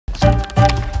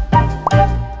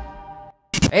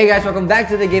Hey guys, welcome back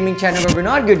to the gaming channel where we're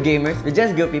not good gamers, we're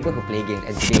just good people who play games.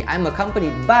 And today I'm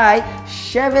accompanied by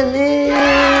Chevelyn.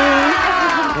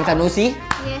 Long time no see.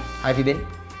 Yes. How have you been?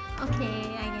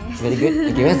 Okay, I guess. Very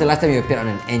good. Okay, when's the last time you appeared on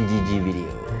an NGG video?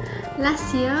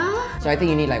 Last year? So I think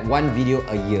you need like one video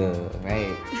a year,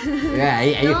 right? Yeah.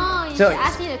 No, you should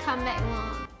ask me to come back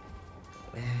more.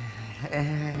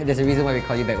 There's a reason why we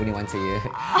call you back only once a year.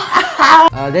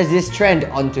 There's this trend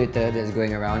on Twitter that's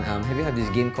going around. Have you heard this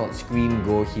game called Scream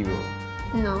Go Hero?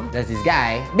 No. There's this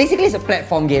guy. Basically, it's a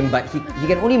platform game, but he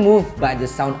can only move by the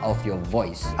sound of your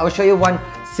voice. I'll show you one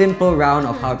simple round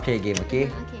of how to play a game, okay?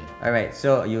 Okay. Alright,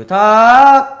 so you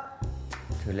talk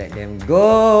to let them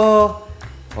go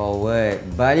forward.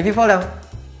 But if you fall down,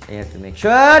 you have to make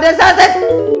sure that's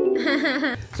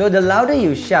started. So the louder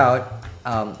you shout,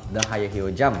 the higher he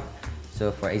will jump.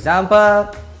 So for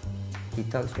example, he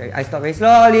talks I talk very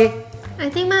slowly. I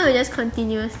think mine will just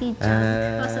continuously jump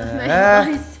because of my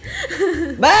voice.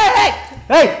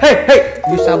 Hey!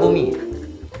 You sabo me.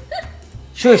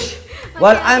 Shush! Okay,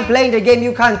 While I'm playing the game,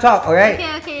 you can't talk, alright?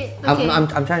 Okay.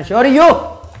 I'm trying to show you.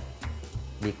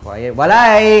 Be quiet while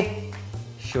I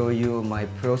show you my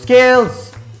pro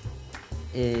skills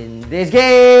in this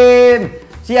game.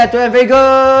 See, I do very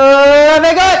good.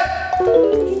 Very good.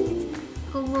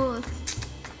 Almost.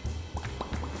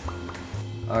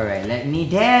 Alright, let me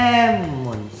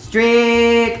demonstrate.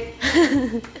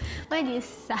 Why do you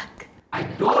suck? I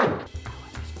don't.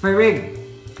 Whispering.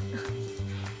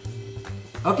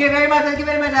 Okay, very much. Thank you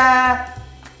very much.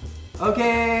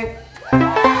 Okay.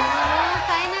 Oh,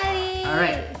 finally.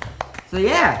 Alright. So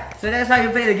yeah. So that's how you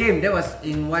play the game. That was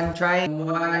in one try.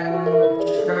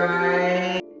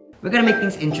 We're gonna make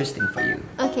things interesting for you.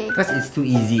 Okay. Because it's too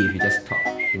easy if you just talk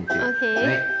into it. Okay.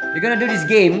 Right? We're gonna do this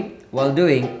game while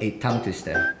doing a tongue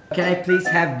twister. Can I please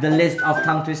have the list of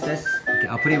tongue twisters? Okay,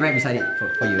 I'll put it right beside it for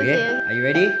you, okay? Okay. Are you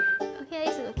ready? Okay,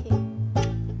 this is okay.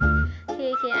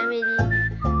 Okay, I'm ready.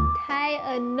 Tie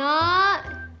a knot.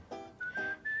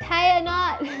 Tie a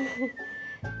knot.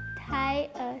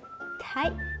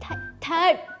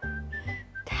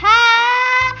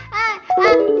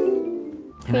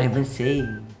 Can I even say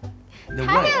the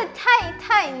Tie word? a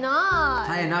tight knot.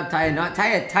 Tie a knot, tie a knot,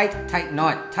 tie a tight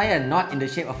knot. Tie a knot in the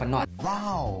shape of a knot.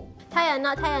 Wow! Tie a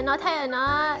knot. Tie a tight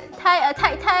knot.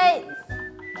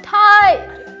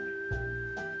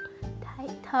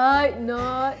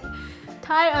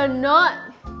 Tie a knot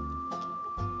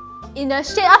in the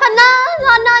shape of a knot.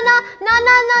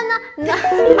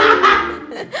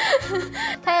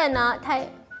 Tie a knot.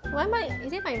 Why am I?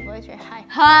 Is it my voice very high?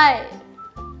 Hi.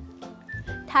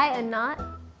 Tie a knot.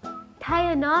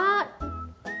 Tie a knot.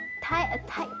 Tie a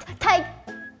tight.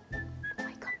 Oh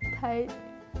my god.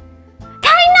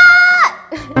 Tie knot.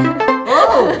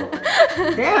 Oh!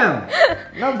 Damn!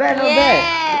 Not bad, not bad.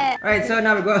 Yeah. Alright, so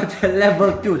now we're going to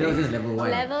level 2. That was just level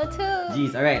 1. Level 2.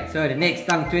 Jeez, alright, so the next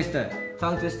tongue twister.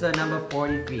 Tongue twister number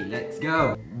 43. Let's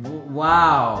go.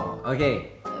 Wow.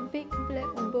 Okay. A big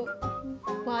black book.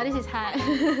 Wow, this is hard.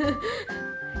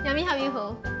 Yummy, help you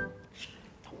hold.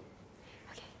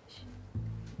 Okay.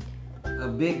 A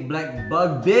big black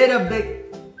bug bit a big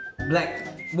black...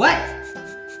 What?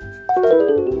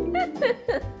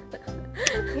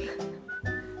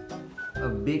 A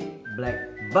big black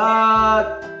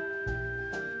bug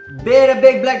bit a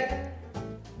big black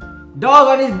dog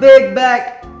on his big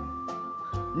back.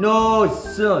 No,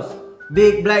 sus.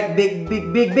 Big black, big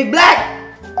black!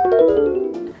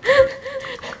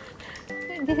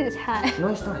 This is hard. No,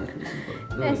 it's not. It's pretty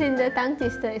simple. As in the tongue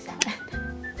twister is hard.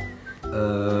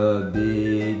 A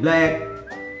big black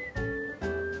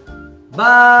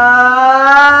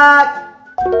bug.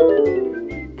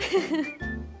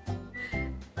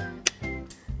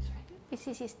 This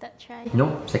is his third try.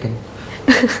 No, second.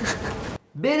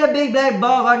 Bit a big black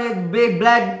bug on his big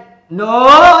black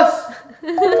nose.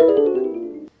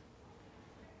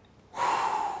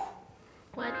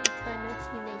 One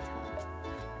eternity later.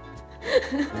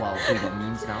 Wow, so you got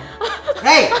memes now?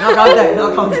 Hey! Not counted.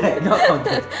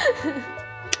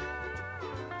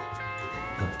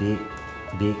 A big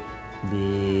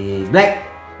black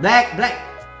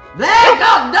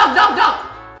dog!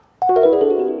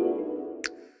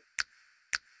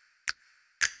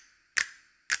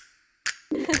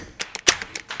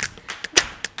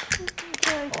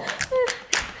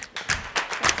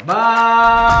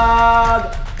 Bug.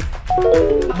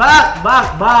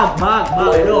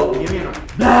 Hello, give me a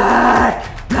black.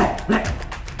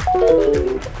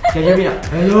 Can you hear me now?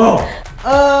 Hello.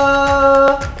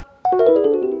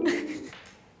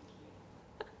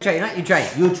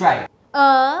 You try.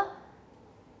 I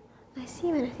see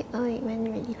when I say it went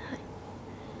really hard.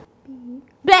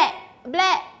 Black.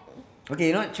 Okay,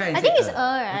 you know what? Try and I say think it's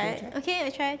right? Okay, I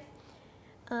tried.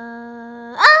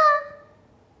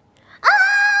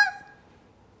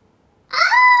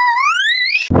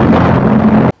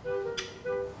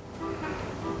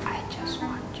 I just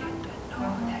want you to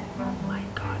know that my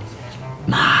God is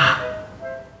actually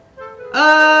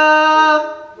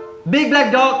big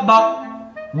black dog, bug.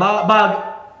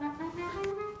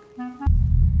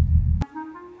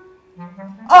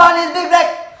 On his big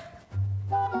black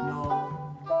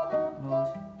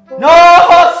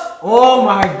nose. Oh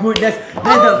my goodness,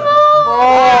 that's the.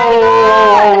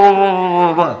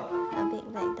 A big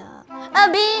black dog. A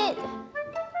bit.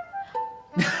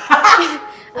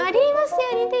 I didn't even say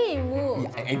anything. It moved.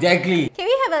 Yeah, exactly. Can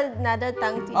we have another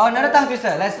tongue twister? Oh, another tongue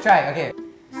twister. Let's try. Okay.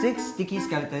 6 sticky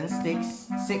skeletons,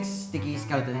 6 sticky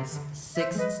skeletons,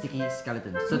 6 sticky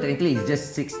skeletons. So technically it's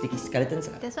just 6 sticky skeletons.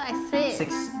 That's what I said.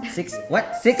 6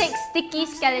 what? 6 sticky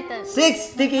skeletons. 6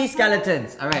 sticky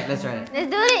skeletons. Alright, let's try it. Let's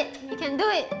do it. You can do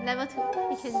it. Level 2.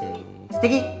 You can do it.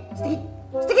 Sticky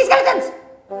skeletons.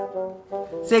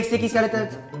 6 sticky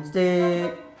skeletons.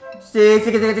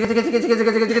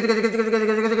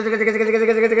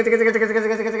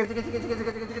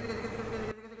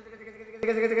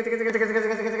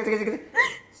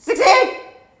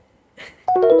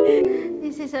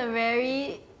 This is a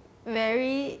very,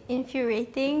 very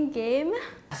infuriating game.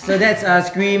 So that's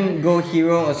Scream Go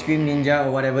Hero or Scream Ninja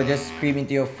or whatever. Just scream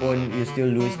into your phone. You still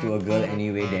lose to a girl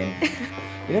anyway. Then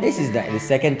you know this is the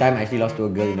second time I actually lost to a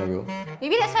girl in a row.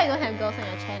 Maybe that's why you don't have girls on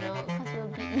your channel, because we'll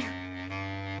beat you.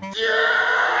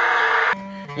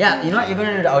 Yeah, you know what? You're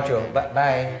gonna do the outro.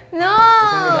 Bye. No.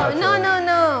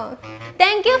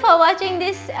 Thank you for watching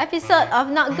this episode of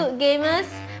Not Good Gamers,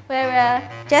 where we're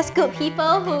just good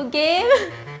people who game.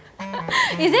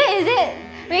 Is it?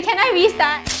 Wait, can I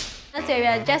restart? That's where we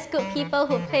are just good people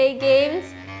who play games.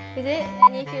 Is it?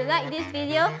 And if you like this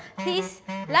video, please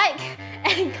like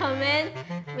and comment,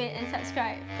 and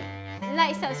subscribe.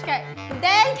 Like, subscribe,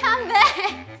 then come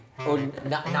back. Oh,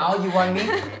 now you want me?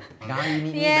 Now you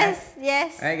need me back?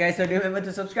 Yes. Alright guys, so do remember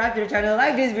to subscribe to the channel,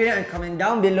 like this video and comment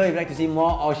down below if you'd like to see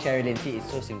more of Sherilyn. See, it's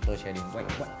so simple, Sherilyn. What?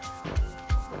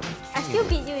 I still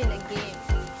beat you in the game.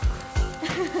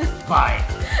 Bye.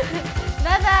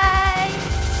 Bye-bye.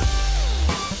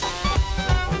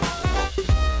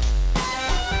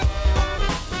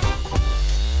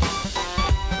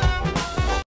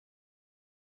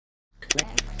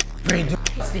 Brain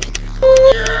sticky.